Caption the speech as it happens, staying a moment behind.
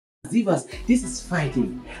Divas, this is Friday.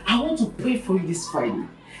 I want to pray for you this Friday.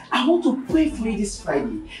 I want to pray for you this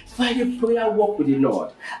Friday. Friday prayer walk with the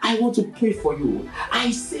Lord. I want to pray for you.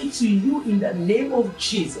 I say to you in the name of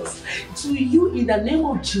Jesus. To you in the name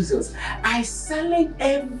of Jesus. I silence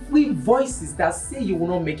every voices that say you will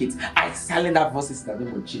not make it. I silence that voices in the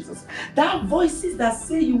name of Jesus. That voices that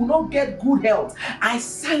say you will not get good health. I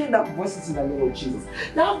silence that voices in the name of Jesus.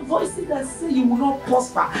 That voices that say you will not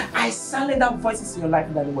prosper. I silence that voices in your life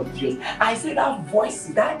in the name of Jesus. I say that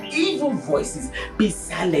voices, that evil voices, be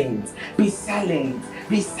silent. Be silent,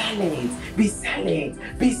 be silent, be silent,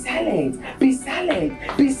 be silent, be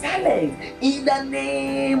silent, be silent in the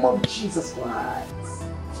name of Jesus Christ.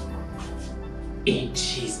 In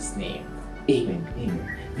Jesus' name, amen,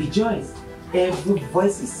 amen. Rejoice, evil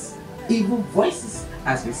voices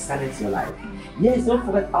has been silent in your life. Yes, don't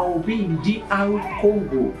forget, I will be in DR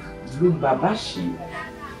Congo, Lubumbashi,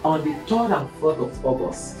 on the 3rd and 4th of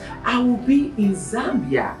August. I will be in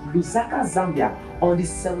Zambia, Lusaka, Zambia, on the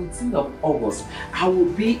 17th of August. I will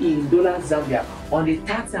be in Ndola, Zambia, on the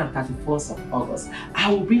 30th and 31st of August.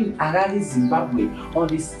 I will be in Harare, Zimbabwe, on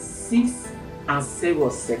the 6th and 7th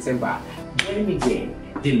of September. Join me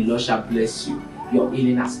again. The Lord shall bless you. Your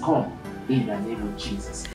healing has come in the name of Jesus.